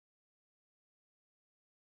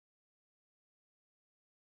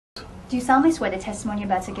Do you solemnly swear the testimony you're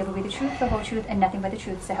about to give will be the truth, the whole truth, and nothing but the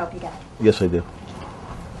truth, so help you God? Yes, I do.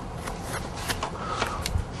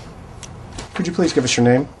 Could you please give us your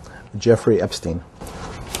name? Jeffery Epstein.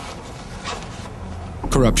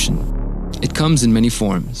 Corruption. It comes in many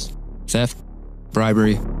forms. Theft,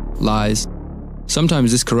 bribery, lies.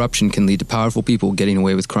 Sometimes this corruption can lead to powerful people getting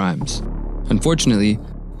away with crimes. Unfortunately,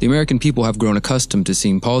 the American people have grown accustomed to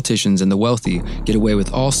seeing politicians and the wealthy get away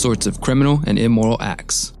with all sorts of criminal and immoral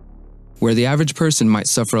acts. Where the average person might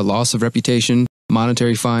suffer a loss of reputation,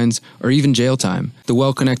 monetary fines, or even jail time, the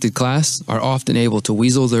well-connected class are often able to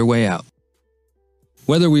weasel their way out.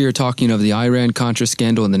 Whether we are talking of the Iran-Contra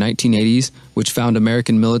scandal in the 1980s, which found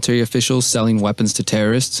American military officials selling weapons to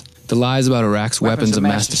terrorists, the lies about Iraq's weapons of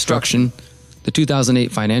mass destruction, the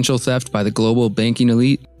 2008 financial theft by the global banking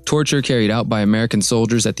elite, torture carried out by American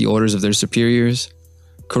soldiers at the orders of their superiors,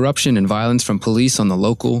 corruption and violence from police on the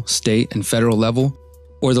local, state, and federal level,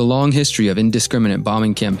 or the long history of indiscriminate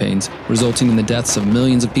bombing campaigns resulting in the deaths of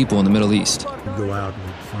millions of people in the Middle East. We'd go out and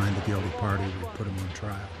we'd find the guilty party, we'd put them on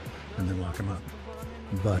trial, and then lock them up.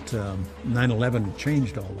 But 9/11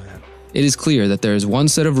 changed all that. It is clear that there is one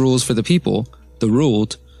set of rules for the people, the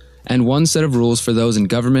ruled, and one set of rules for those in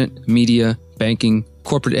government, media, banking,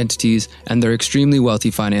 corporate entities, and their extremely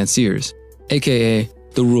wealthy financiers, aka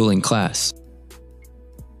the ruling class.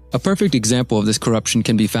 A perfect example of this corruption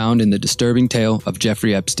can be found in the disturbing tale of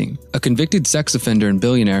Jeffrey Epstein, a convicted sex offender and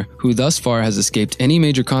billionaire who thus far has escaped any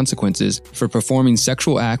major consequences for performing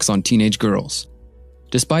sexual acts on teenage girls.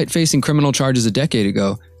 Despite facing criminal charges a decade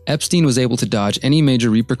ago, Epstein was able to dodge any major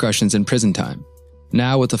repercussions in prison time.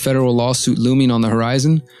 Now, with a federal lawsuit looming on the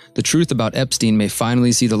horizon, the truth about Epstein may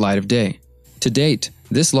finally see the light of day. To date,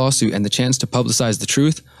 this lawsuit and the chance to publicize the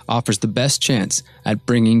truth offers the best chance at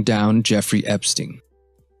bringing down Jeffrey Epstein.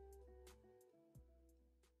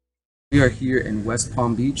 We are here in West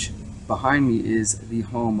Palm Beach. Behind me is the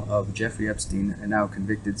home of Jeffrey Epstein, a now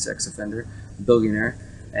convicted sex offender, billionaire,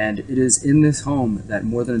 and it is in this home that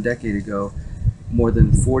more than a decade ago, more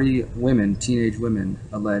than 40 women, teenage women,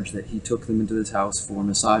 allege that he took them into this house for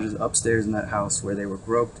massages upstairs in that house where they were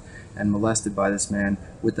groped and molested by this man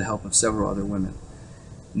with the help of several other women.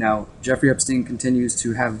 Now, Jeffrey Epstein continues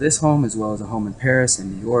to have this home as well as a home in Paris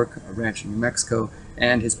and New York, a ranch in New Mexico,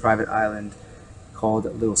 and his private island called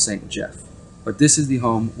Little St. Jeff. But this is the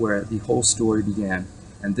home where the whole story began,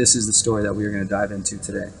 and this is the story that we are going to dive into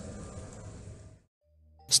today.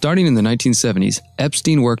 Starting in the 1970s,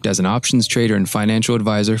 Epstein worked as an options trader and financial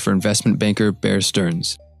advisor for investment banker Bear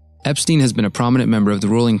Stearns. Epstein has been a prominent member of the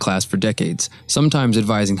ruling class for decades, sometimes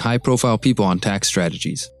advising high-profile people on tax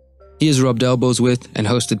strategies. He has rubbed elbows with and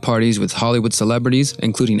hosted parties with Hollywood celebrities,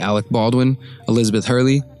 including Alec Baldwin, Elizabeth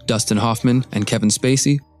Hurley, Dustin Hoffman, and Kevin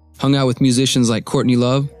Spacey, hung out with musicians like Courtney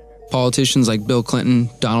Love, politicians like Bill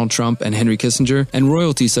Clinton, Donald Trump, and Henry Kissinger, and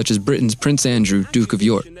royalty such as Britain's Prince Andrew, Duke of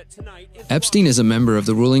York. Epstein is a member of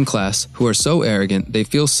the ruling class who are so arrogant they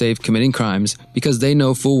feel safe committing crimes because they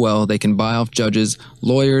know full well they can buy off judges,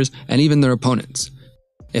 lawyers, and even their opponents.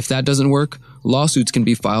 If that doesn't work, lawsuits can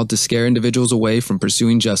be filed to scare individuals away from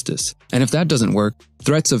pursuing justice. And if that doesn't work,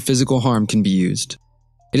 threats of physical harm can be used.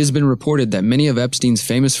 It has been reported that many of Epstein's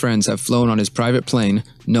famous friends have flown on his private plane,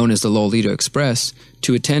 known as the Lolita Express,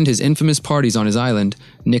 to attend his infamous parties on his island,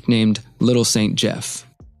 nicknamed Little St. Jeff.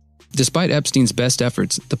 Despite Epstein's best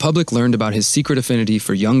efforts, the public learned about his secret affinity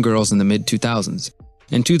for young girls in the mid-2000s.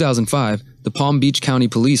 In 2005, the Palm Beach County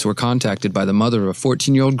Police were contacted by the mother of a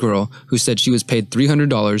 14-year-old girl who said she was paid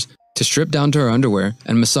 $300 to strip down to her underwear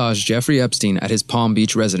and massage Jeffrey Epstein at his Palm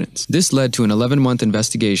Beach residence. This led to an 11-month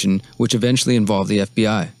investigation, which eventually involved the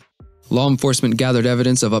FBI. Law enforcement gathered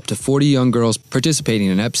evidence of up to 40 young girls participating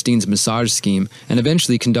in Epstein's massage scheme and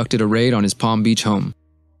eventually conducted a raid on his Palm Beach home.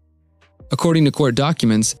 According to court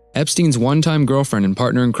documents, Epstein's one-time girlfriend and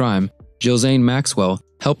partner in crime, Ghislaine Maxwell,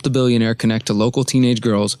 helped the billionaire connect to local teenage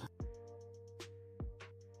girls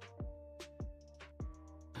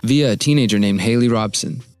via a teenager named Haley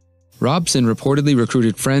Robson. Robson reportedly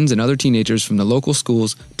recruited friends and other teenagers from the local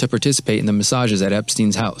schools to participate in the massages at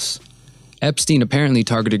Epstein's house. Epstein apparently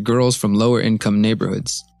targeted girls from lower-income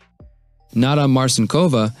neighborhoods. Nada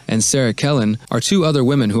Marcinkova and Sarah Kellen are two other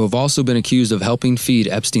women who have also been accused of helping feed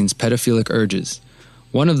Epstein's pedophilic urges.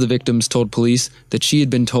 One of the victims told police that she had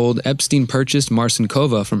been told Epstein purchased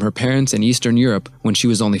Marcinkova from her parents in Eastern Europe when she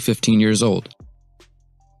was only 15 years old.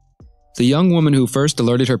 The young woman who first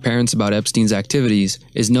alerted her parents about Epstein's activities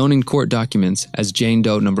is known in court documents as Jane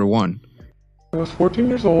Doe No. 1. I was 14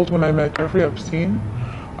 years old when I met Jeffrey Epstein.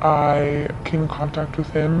 I came in contact with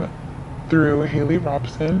him through Haley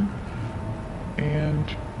Robson, and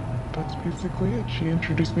That's basically it. She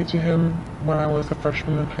introduced me to him when I was a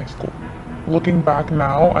freshman in high school. Looking back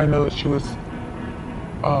now, I know that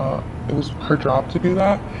it was her job to do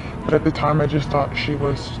that, but at the time I just thought she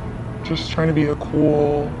was just trying to be a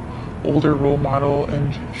cool older role model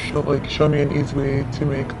and show me an easy way to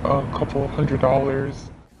make a couple $100.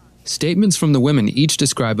 Statements from the women each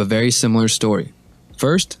describe a very similar story.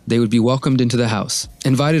 First, they would be welcomed into the house,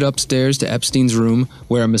 invited upstairs to Epstein's room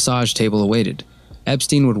where a massage table awaited.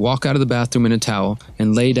 Epstein would walk out of the bathroom in a towel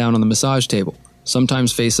and lay down on the massage table,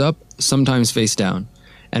 sometimes face up, sometimes face down,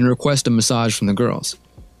 and request a massage from the girls.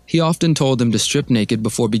 He often told them to strip naked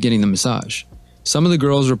before beginning the massage. Some of the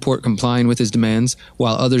girls report complying with his demands,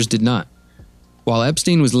 while others did not. While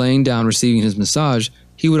Epstein was laying down receiving his massage,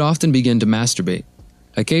 he would often begin to masturbate.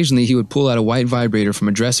 Occasionally, he would pull out a white vibrator from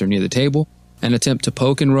a dresser near the table and attempt to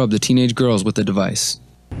poke and rub the teenage girls with the device.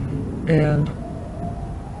 And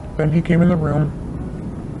then he came in the room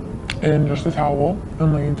in just a towel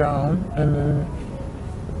and laying down, and then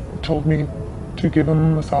told me to give him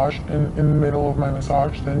a massage in the middle of my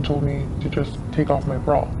massage, then told me to just take off my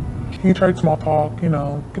bra. He tried small talk, get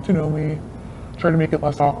to know me, try to make it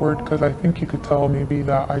less awkward, because I think he could tell maybe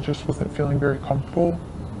that I just wasn't feeling very comfortable.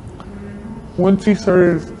 Once he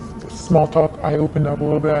started small talk, I opened up a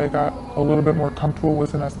little bit. I got a little bit more comfortable,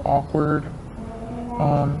 wasn't as awkward.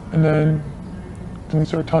 And then he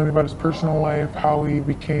started telling me about his personal life, how he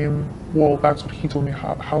became, well, that's what he told me,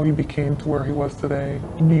 how he became to where he was today.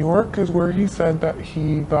 New York is where he said that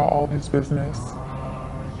he got all of his business.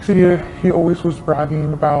 He said he always was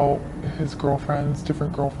bragging about his girlfriends,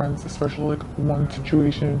 different girlfriends, especially like one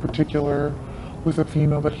situation in particular with a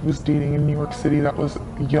female that he was dating in New York City that was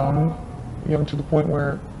young to the point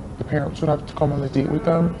where the parents would have to come on a date with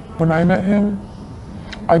them. When I met him,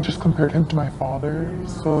 I just compared him to my father,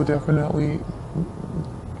 so definitely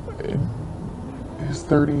in his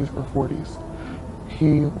 30s or 40s.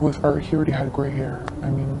 He already had gray hair. I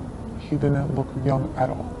mean, he didn't look young at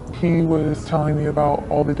all. He was telling me about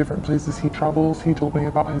all the different places he travels. He told me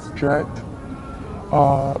about his jet.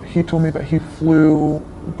 He told me that he flew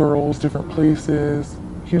girls different places,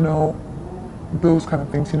 those kind of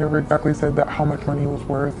things. He never exactly said that how much money he was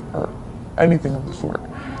worth or anything of the sort.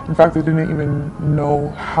 In fact, I didn't even know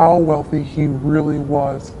how wealthy he really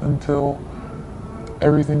was until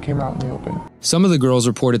everything came out in the open. Some of the girls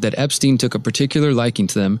reported that Epstein took a particular liking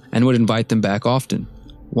to them and would invite them back often.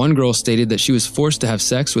 One girl stated that she was forced to have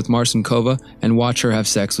sex with Marcinkova and watch her have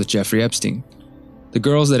sex with Jeffrey Epstein. The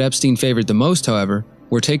girls that Epstein favored the most, however,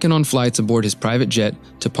 were taken on flights aboard his private jet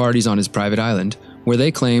to parties on his private island, where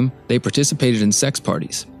they claim they participated in sex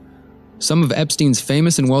parties. Some of Epstein's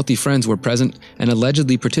famous and wealthy friends were present and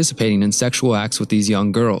allegedly participating in sexual acts with these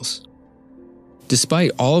young girls.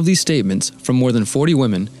 Despite all of these statements from more than 40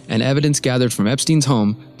 women and evidence gathered from Epstein's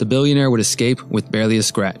home, the billionaire would escape with barely a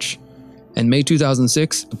scratch. In May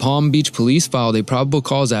 2006, the Palm Beach police filed a probable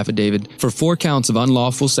cause affidavit for 4 counts of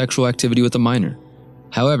unlawful sexual activity with a minor.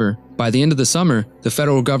 However, by the end of the summer, the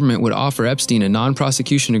federal government would offer Epstein a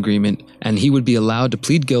non-prosecution agreement, and he would be allowed to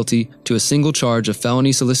plead guilty to a single charge of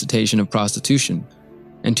felony solicitation of prostitution.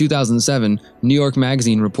 In 2007, New York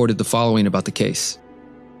Magazine reported the following about the case.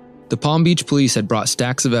 The Palm Beach police had brought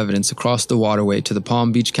stacks of evidence across the waterway to the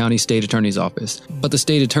Palm Beach County State Attorney's office, but the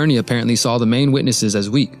state attorney apparently saw the main witnesses as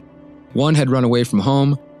weak. One had run away from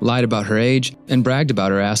home, lied about her age, and bragged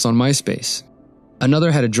about her ass on MySpace.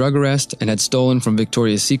 Another had a drug arrest and had stolen from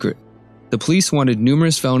Victoria's Secret. The police wanted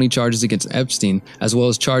numerous felony charges against Epstein, as well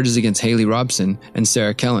as charges against Haley Robson and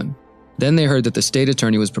Sarah Kellen. Then they heard that the state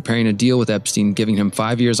attorney was preparing a deal with Epstein, giving him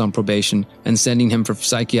 5 years on probation and sending him for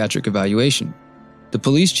psychiatric evaluation. The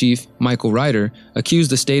police chief, Michael Ryder,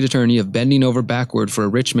 accused the state attorney of bending over backward for a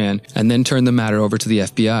rich man and then turned the matter over to the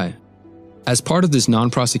FBI. As part of this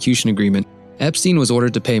non-prosecution agreement, Epstein was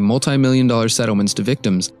ordered to pay multi-million-dollar settlements to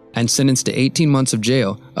victims and sentenced to 18 months of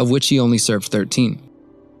jail, of which he only served 13.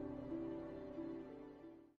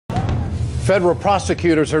 Federal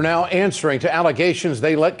prosecutors are now answering to allegations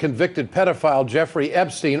they let convicted pedophile Jeffrey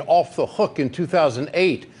Epstein off the hook in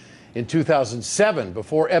 2008. In 2007,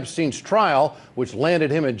 before Epstein's trial, which landed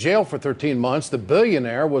him in jail for 13 months, the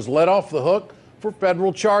billionaire was let off the hook for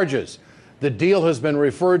federal charges. The deal has been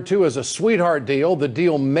referred to as a sweetheart deal. The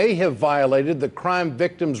deal may have violated the Crime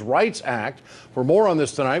Victims' Rights Act. For more on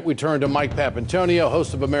this tonight, we turn to Mike Papantonio,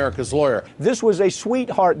 host of America's Lawyer. This was a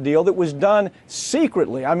sweetheart deal that was done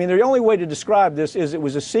secretly. I mean, the only way to describe this is it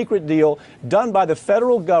was a secret deal done by the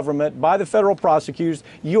federal government, by the federal prosecutors.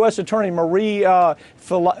 U.S. Attorney Marie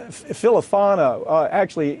Filifano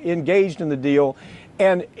actually engaged in the deal.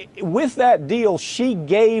 And with that deal, she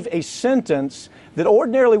gave a sentence that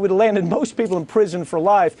ordinarily would have landed most people in prison for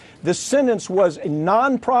life. The sentence was a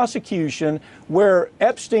non-prosecution where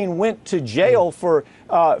Epstein went to jail for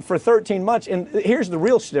 13 months. And here's the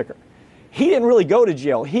real sticker. He didn't really go to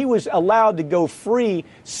jail. He was allowed to go free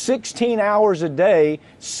 16 hours a day,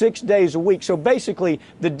 6 days a week. So basically,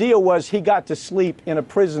 the deal was he got to sleep in a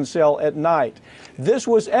prison cell at night. This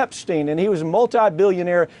was Epstein, and he was a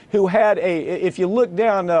multi-billionaire who had if you look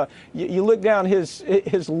down, you look down his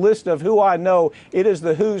list of who I know, it is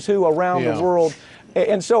the who's who around the world.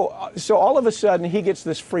 And so all of a sudden, he gets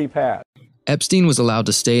this free pass. Epstein was allowed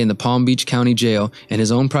to stay in the Palm Beach County Jail in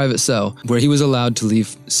his own private cell, where he was allowed to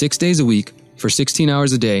leave 6 days a week for 16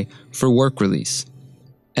 hours a day for work release.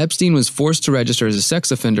 Epstein was forced to register as a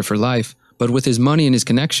sex offender for life, but with his money and his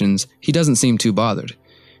connections, he doesn't seem too bothered.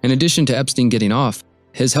 In addition to Epstein getting off,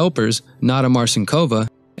 his helpers, Nada Marcinkova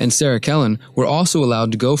and Sarah Kellen, were also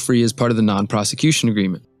allowed to go free as part of the non-prosecution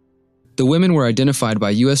agreement. The women were identified by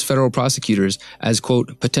U.S. federal prosecutors as,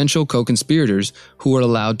 quote, potential co-conspirators who were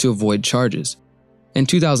allowed to avoid charges. In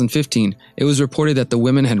 2015, it was reported that the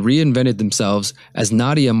women had reinvented themselves as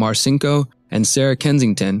Nadia Marcinko and Sarah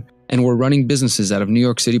Kensington and were running businesses out of New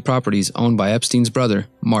York City properties owned by Epstein's brother,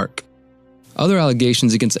 Mark. Other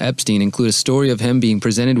allegations against Epstein include a story of him being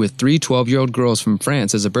presented with 3 12-year-old girls from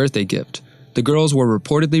France as a birthday gift. The girls were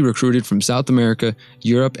reportedly recruited from South America,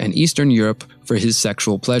 Europe, and Eastern Europe for his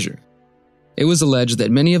sexual pleasure. It was alleged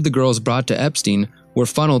that many of the girls brought to Epstein were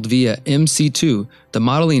funneled via MC2, the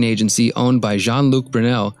modeling agency owned by Jean-Luc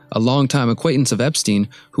Brunel, a longtime acquaintance of Epstein,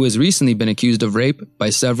 who has recently been accused of rape by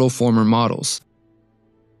several former models.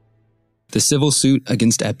 The civil suit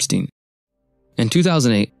against Epstein. In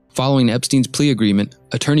 2008, following Epstein's plea agreement,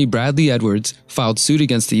 attorney Bradley Edwards filed suit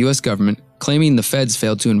against the U.S. government, claiming the feds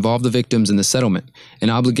failed to involve the victims in the settlement, an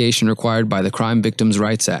obligation required by the Crime Victims'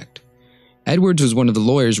 Rights Act. Edwards was one of the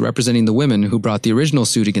lawyers representing the women who brought the original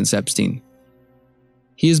suit against Epstein.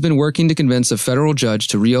 He has been working to convince a federal judge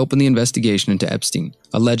to reopen the investigation into Epstein,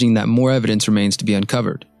 alleging that more evidence remains to be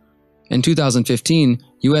uncovered. In 2015,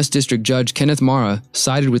 U.S. District Judge Kenneth Mara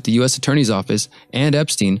sided with the U.S. Attorney's Office and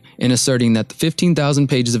Epstein in asserting that the 15,000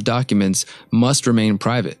 pages of documents must remain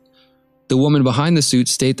private. The women behind the suit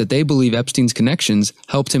state that they believe Epstein's connections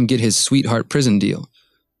helped him get his sweetheart prison deal.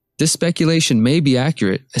 This speculation may be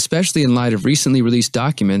accurate, especially in light of recently released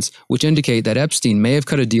documents which indicate that Epstein may have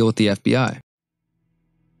cut a deal with the FBI.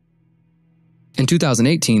 In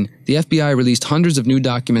 2018, the FBI released hundreds of new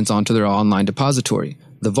documents onto their online depository,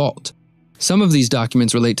 the Vault. Some of these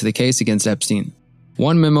documents relate to the case against Epstein.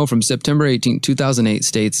 One memo from September 18, 2008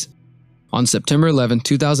 states, on September 11,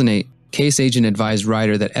 2008, case agent advised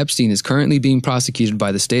Ryder that Epstein is currently being prosecuted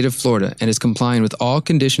by the state of Florida and is complying with all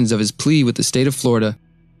conditions of his plea with the state of Florida.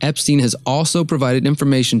 Epstein has also provided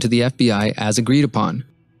information to the FBI as agreed upon.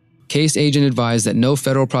 Case agent advised that no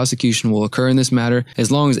federal prosecution will occur in this matter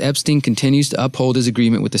as long as Epstein continues to uphold his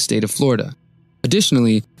agreement with the state of Florida.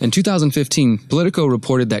 Additionally, in 2015, Politico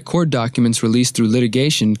reported that court documents released through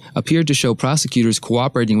litigation appeared to show prosecutors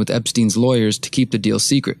cooperating with Epstein's lawyers to keep the deal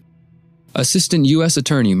secret. Assistant U.S.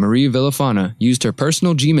 Attorney Marie Villafana used her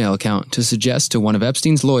personal Gmail account to suggest to one of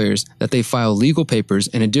Epstein's lawyers that they file legal papers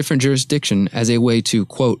in a different jurisdiction as a way to,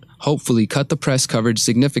 quote, hopefully cut the press coverage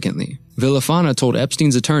significantly. Villafana told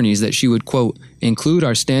Epstein's attorneys that she would, quote, include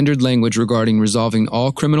our standard language regarding resolving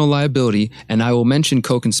all criminal liability, and I will mention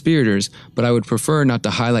co-conspirators, but I would prefer not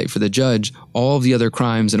to highlight for the judge all of the other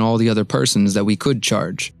crimes and all the other persons that we could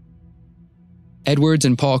charge. Edwards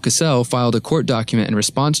and Paul Cassell filed a court document in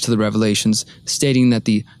response to the revelations, stating that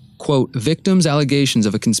the, quote, victims' allegations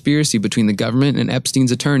of a conspiracy between the government and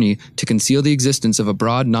Epstein's attorney to conceal the existence of a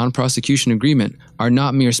broad non-prosecution agreement are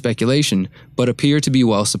not mere speculation, but appear to be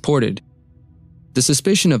well supported. The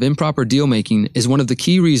suspicion of improper deal-making is one of the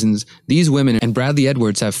key reasons these women and Bradley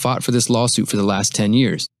Edwards have fought for this lawsuit for the last 10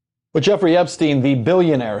 years. But Jeffrey Epstein, the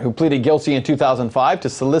billionaire who pleaded guilty in 2005 to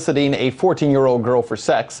soliciting a 14-year-old girl for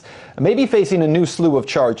sex, may be facing a new slew of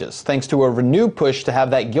charges, thanks to a renewed push to have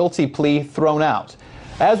that guilty plea thrown out.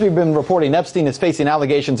 As we've been reporting, Epstein is facing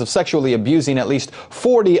allegations of sexually abusing at least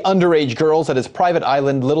 40 underage girls at his private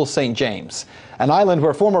island, Little St. James, an island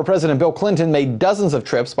where former President Bill Clinton made dozens of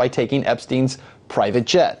trips by taking Epstein's private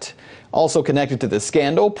jet. Also connected to this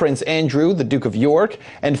scandal, Prince Andrew, the Duke of York,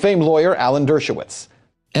 and famed lawyer Alan Dershowitz.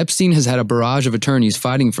 Epstein has had a barrage of attorneys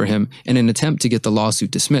fighting for him in an attempt to get the lawsuit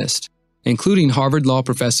dismissed, including Harvard law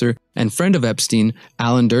professor and friend of Epstein,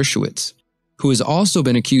 Alan Dershowitz, who has also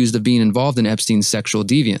been accused of being involved in Epstein's sexual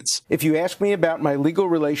deviance. If you ask me about my legal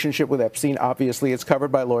relationship with Epstein, obviously it's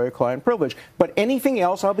covered by lawyer-client privilege. But anything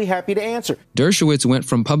else, I'll be happy to answer. Dershowitz went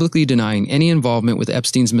from publicly denying any involvement with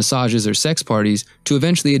Epstein's massages or sex parties to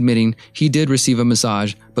eventually admitting he did receive a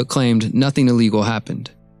massage, but claimed nothing illegal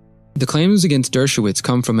happened. The claims against Dershowitz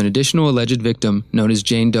come from an additional alleged victim known as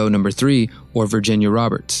Jane Doe No. 3, or Virginia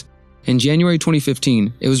Roberts. In January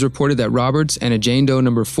 2015, it was reported that Roberts and a Jane Doe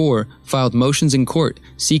No. 4 filed motions in court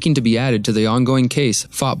seeking to be added to the ongoing case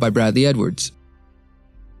fought by Bradley Edwards.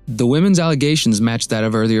 The women's allegations matched that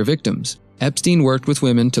of earlier victims. Epstein worked with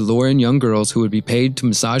women to lure in young girls who would be paid to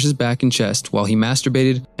massage his back and chest while he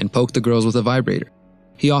masturbated and poked the girls with a vibrator.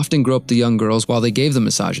 He often groped the young girls while they gave the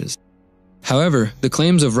massages. However, the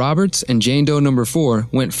claims of Roberts and Jane Doe No. 4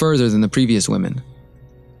 went further than the previous women.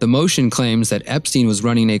 The motion claims that Epstein was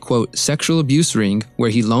running a, quote, sexual abuse ring where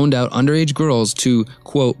he loaned out underage girls to,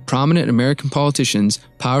 quote, prominent American politicians,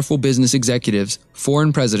 powerful business executives,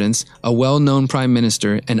 foreign presidents, a well-known prime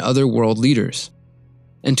minister, and other world leaders.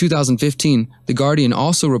 In 2015, The Guardian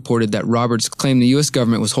also reported that Roberts claimed the U.S.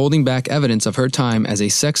 government was holding back evidence of her time as a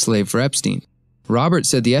sex slave for Epstein. Roberts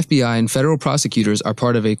said the FBI and federal prosecutors are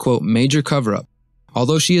part of a, quote, major cover-up.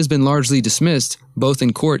 Although she has been largely dismissed, both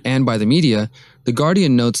in court and by the media, The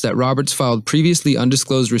Guardian notes that Roberts filed previously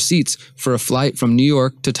undisclosed receipts for a flight from New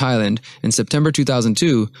York to Thailand in September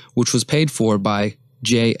 2002, which was paid for by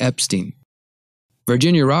J. Epstein.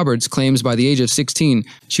 Virginia Roberts claims by the age of 16,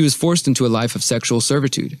 she was forced into a life of sexual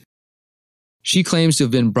servitude. She claims to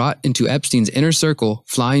have been brought into Epstein's inner circle,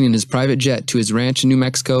 flying in his private jet to his ranch in New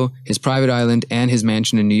Mexico, his private island, and his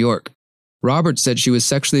mansion in New York. Roberts said she was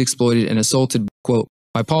sexually exploited and assaulted, quote,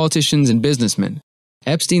 by politicians and businessmen.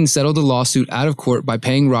 Epstein settled the lawsuit out of court by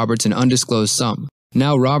paying Roberts an undisclosed sum.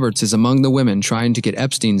 Now Roberts is among the women trying to get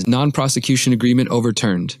Epstein's non-prosecution agreement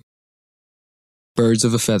overturned. Birds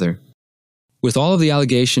of a feather. With all of the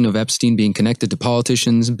allegation of Epstein being connected to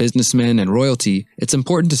politicians, businessmen, and royalty, it's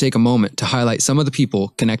important to take a moment to highlight some of the people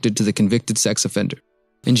connected to the convicted sex offender.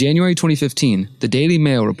 In January 2015, the Daily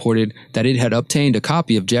Mail reported that it had obtained a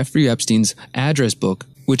copy of Jeffrey Epstein's address book,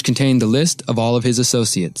 which contained the list of all of his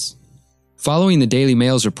associates. Following the Daily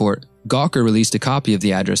Mail's report, Gawker released a copy of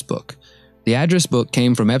the address book. The address book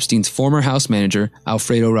came from Epstein's former house manager,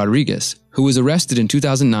 Alfredo Rodriguez, who was arrested in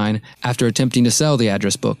 2009 after attempting to sell the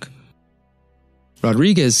address book.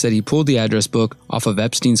 Rodriguez said he pulled the address book off of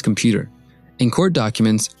Epstein's computer. In court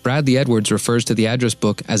documents, Bradley Edwards refers to the address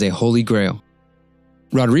book as a holy grail.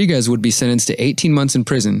 Rodriguez would be sentenced to 18 months in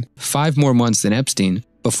prison, 5 more months than Epstein,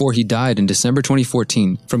 before he died in December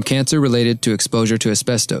 2014 from cancer related to exposure to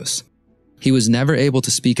asbestos. He was never able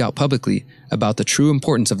to speak out publicly about the true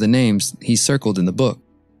importance of the names he circled in the book.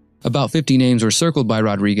 About 50 names were circled by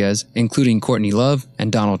Rodriguez, including Courtney Love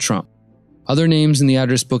and Donald Trump. Other names in the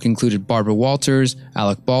address book included Barbara Walters,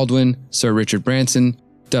 Alec Baldwin, Sir Richard Branson,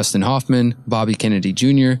 Dustin Hoffman, Bobby Kennedy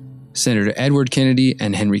Jr., Senator Edward Kennedy,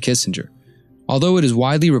 and Henry Kissinger. Although it is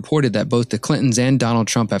widely reported that both the Clintons and Donald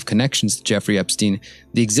Trump have connections to Jeffrey Epstein,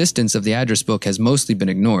 the existence of the address book has mostly been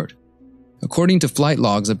ignored. According to flight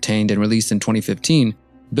logs obtained and released in 2015,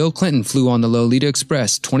 Bill Clinton flew on the Lolita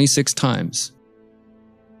Express 26 times.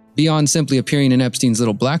 Beyond simply appearing in Epstein's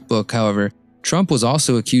little black book, however, Trump was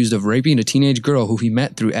also accused of raping a teenage girl who he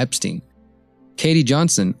met through Epstein. Katie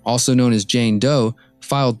Johnson, also known as Jane Doe,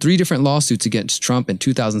 filed 3 different lawsuits against Trump in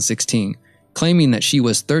 2016, claiming that she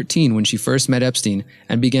was 13 when she first met Epstein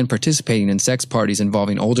and began participating in sex parties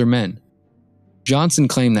involving older men. Johnson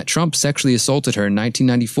claimed that Trump sexually assaulted her in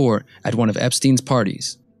 1994 at one of Epstein's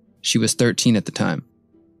parties. She was 13 at the time.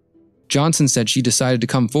 Johnson said she decided to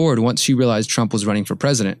come forward once she realized Trump was running for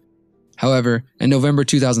president. However, in November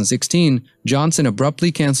 2016, Johnson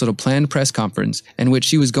abruptly canceled a planned press conference in which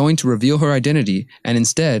she was going to reveal her identity and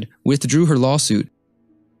instead withdrew her lawsuit.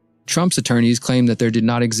 Trump's attorneys claimed that there did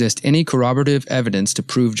not exist any corroborative evidence to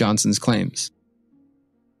prove Johnson's claims.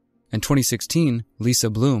 In 2016, Lisa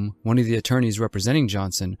Bloom, one of the attorneys representing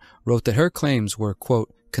Johnson, wrote that her claims were,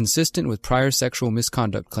 quote, consistent with prior sexual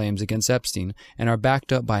misconduct claims against Epstein and are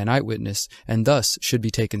backed up by an eyewitness and thus should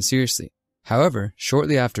be taken seriously. However,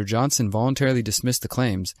 shortly after Johnson voluntarily dismissed the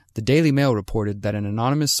claims, the Daily Mail reported that an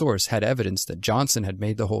anonymous source had evidence that Johnson had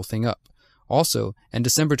made the whole thing up. Also, in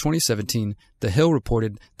December 2017, The Hill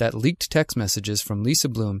reported that leaked text messages from Lisa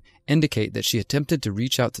Bloom indicate that she attempted to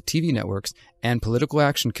reach out to TV networks and political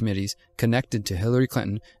action committees connected to Hillary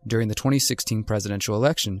Clinton during the 2016 presidential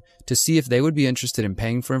election to see if they would be interested in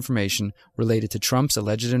paying for information related to Trump's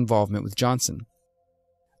alleged involvement with Johnson.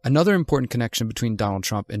 Another important connection between Donald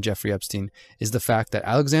Trump and Jeffrey Epstein is the fact that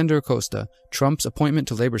Alexander Acosta, Trump's appointment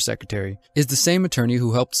to Labor Secretary, is the same attorney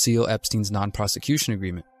who helped seal Epstein's non-prosecution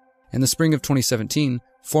agreement. In the spring of 2017,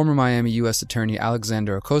 former Miami U.S. Attorney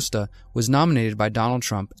Alexander Acosta was nominated by Donald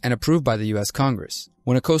Trump and approved by the U.S. Congress.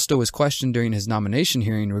 When Acosta was questioned during his nomination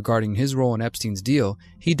hearing regarding his role in Epstein's deal,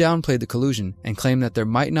 he downplayed the collusion and claimed that there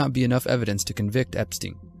might not be enough evidence to convict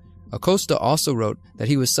Epstein. Acosta also wrote that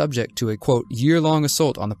he was subject to a, quote, year-long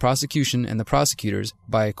assault on the prosecution and the prosecutors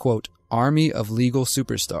by a, quote, army of legal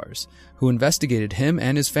superstars, who investigated him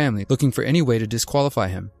and his family looking for any way to disqualify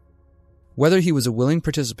him. Whether he was a willing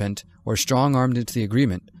participant or strong-armed into the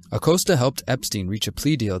agreement, Acosta helped Epstein reach a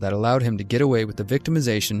plea deal that allowed him to get away with the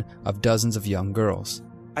victimization of dozens of young girls.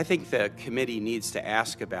 I think the committee needs to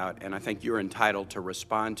ask about, and I think you're entitled to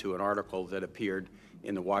respond to, an article that appeared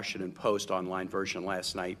in the Washington Post online version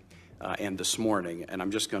last night and this morning. And I'm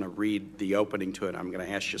just going to read the opening to it. I'm going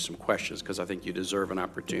to ask you some questions because I think you deserve an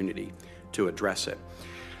opportunity to address it.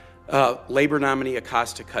 Labor nominee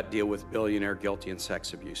Acosta cut deal with billionaire guilty in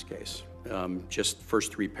sex abuse case. Just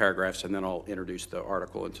first 3 paragraphs, and then I'll introduce the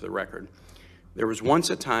article into the record. There was once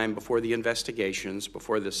a time before the investigations,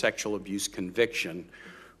 before the sexual abuse conviction,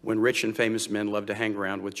 when rich and famous men loved to hang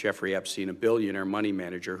around with Jeffrey Epstein, a billionaire money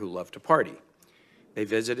manager who loved to party. They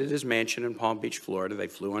visited his mansion in Palm Beach, Florida. They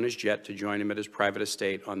flew on his jet to join him at his private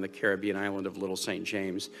estate on the Caribbean island of Little St.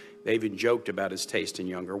 James. They even joked about his taste in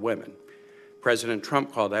younger women. President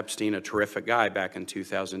Trump called Epstein a terrific guy back in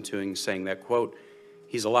 2002, saying that, quote,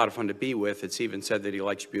 he's a lot of fun to be with. It's even said that he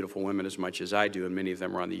likes beautiful women as much as I do, and many of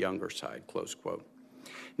them are on the younger side, close quote.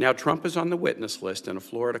 Now, Trump is on the witness list in a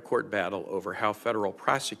Florida court battle over how federal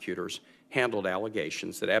prosecutors handled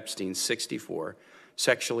allegations that Epstein, 64,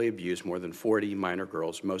 sexually abused more than 40 minor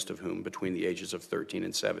girls, most of whom between the ages of 13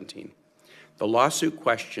 and 17. The lawsuit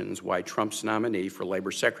questions why Trump's nominee for Labor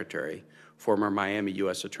Secretary, former Miami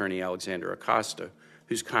U.S. Attorney Alexander Acosta,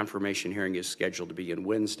 whose confirmation hearing is scheduled to begin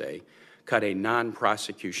Wednesday, cut a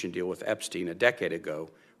non-prosecution deal with Epstein a decade ago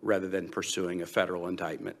rather than pursuing a federal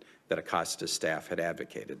indictment that Acosta's staff had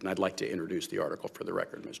advocated. And I'd like to introduce the article for the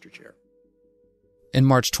record, Mr. Chair. In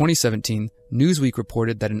March 2017, Newsweek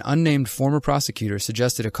reported that an unnamed former prosecutor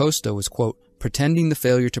suggested Acosta was, quote, pretending the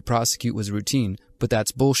failure to prosecute was routine, but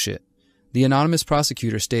that's bullshit. The anonymous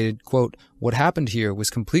prosecutor stated, quote, what happened here was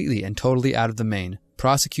completely and totally out of the main.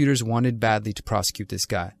 Prosecutors wanted badly to prosecute this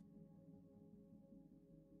guy.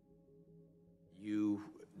 You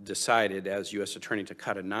decided as U.S. Attorney to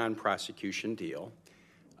cut a non-prosecution deal.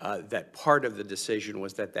 That part of the decision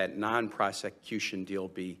was that that non-prosecution deal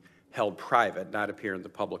be held private, not appear in the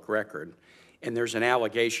public record. And there's an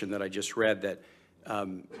allegation that I just read that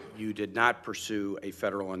you did not pursue a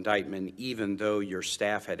federal indictment even though your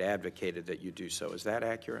staff had advocated that you do so. Is that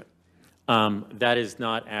accurate? That is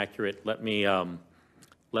not accurate. Let me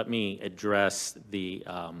address the,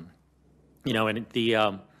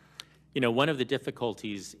 one of the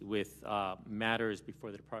difficulties with matters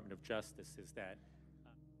before the Department of Justice is that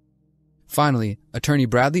Finally, attorney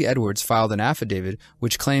Bradley Edwards filed an affidavit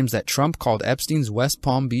which claims that Trump called Epstein's West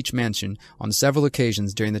Palm Beach mansion on several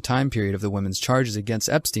occasions during the time period of the women's charges against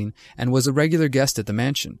Epstein and was a regular guest at the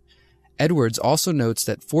mansion. Edwards also notes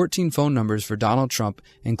that 14 phone numbers for Donald Trump,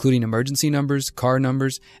 including emergency numbers, car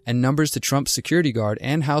numbers, and numbers to Trump's security guard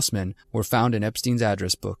and housemen, were found in Epstein's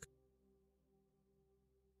address book.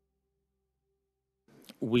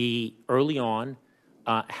 We, early on,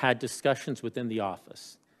 had discussions within the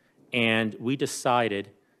office. And we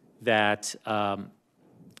decided that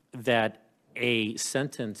that a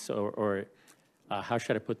sentence, or how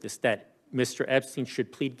should I put this, that Mr. Epstein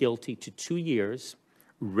should plead guilty to 2 years,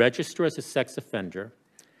 register as a sex offender,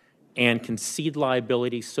 and concede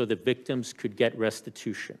liability so the victims could get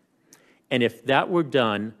restitution. And if that were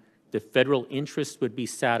done, the federal interest would be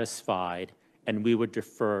satisfied, and we would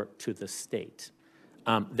defer to the state.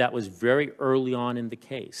 That was very early on in the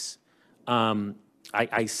case.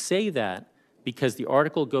 I say that because the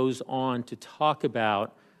article goes on to talk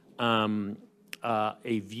about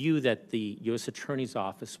a view that the U.S. Attorney's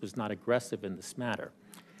Office was not aggressive in this matter.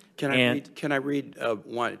 Can I read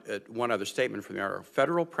one other statement from the article?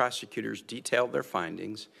 Federal prosecutors detailed their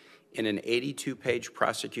findings in an 82-page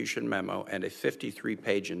prosecution memo and a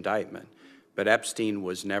 53-page indictment, but Epstein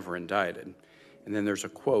was never indicted. And then there's a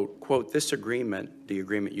quote, this agreement, the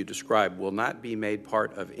agreement you described, will not be made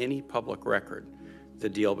part of any public record, the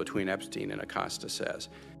deal between Epstein and Acosta says.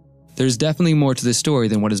 There's definitely more to this story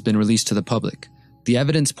than what has been released to the public. The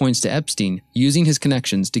evidence points to Epstein using his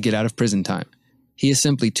connections to get out of prison time. He is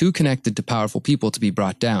simply too connected to powerful people to be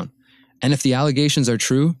brought down. And if the allegations are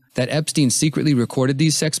true, that Epstein secretly recorded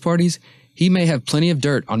these sex parties, he may have plenty of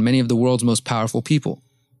dirt on many of the world's most powerful people.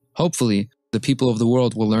 Hopefully, the people of the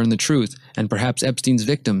world will learn the truth, and perhaps Epstein's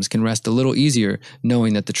victims can rest a little easier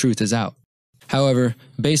knowing that the truth is out. However,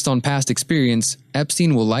 based on past experience,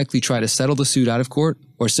 Epstein will likely try to settle the suit out of court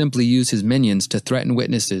or simply use his minions to threaten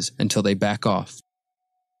witnesses until they back off.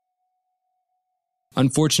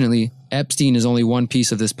 Unfortunately, Epstein is only one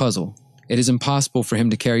piece of this puzzle. It is impossible for him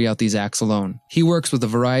to carry out these acts alone. He works with a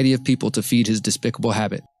variety of people to feed his despicable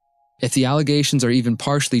habit. If the allegations are even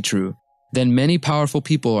partially true, then many powerful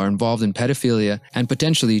people are involved in pedophilia and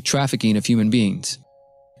potentially trafficking of human beings.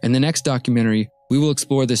 In the next documentary, we will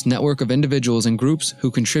explore this network of individuals and groups who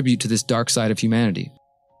contribute to this dark side of humanity.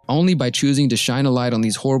 Only by choosing to shine a light on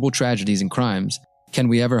these horrible tragedies and crimes can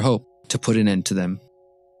we ever hope to put an end to them.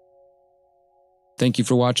 Thank you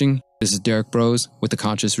for watching. This is Derek Brose with The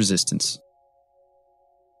Conscious Resistance.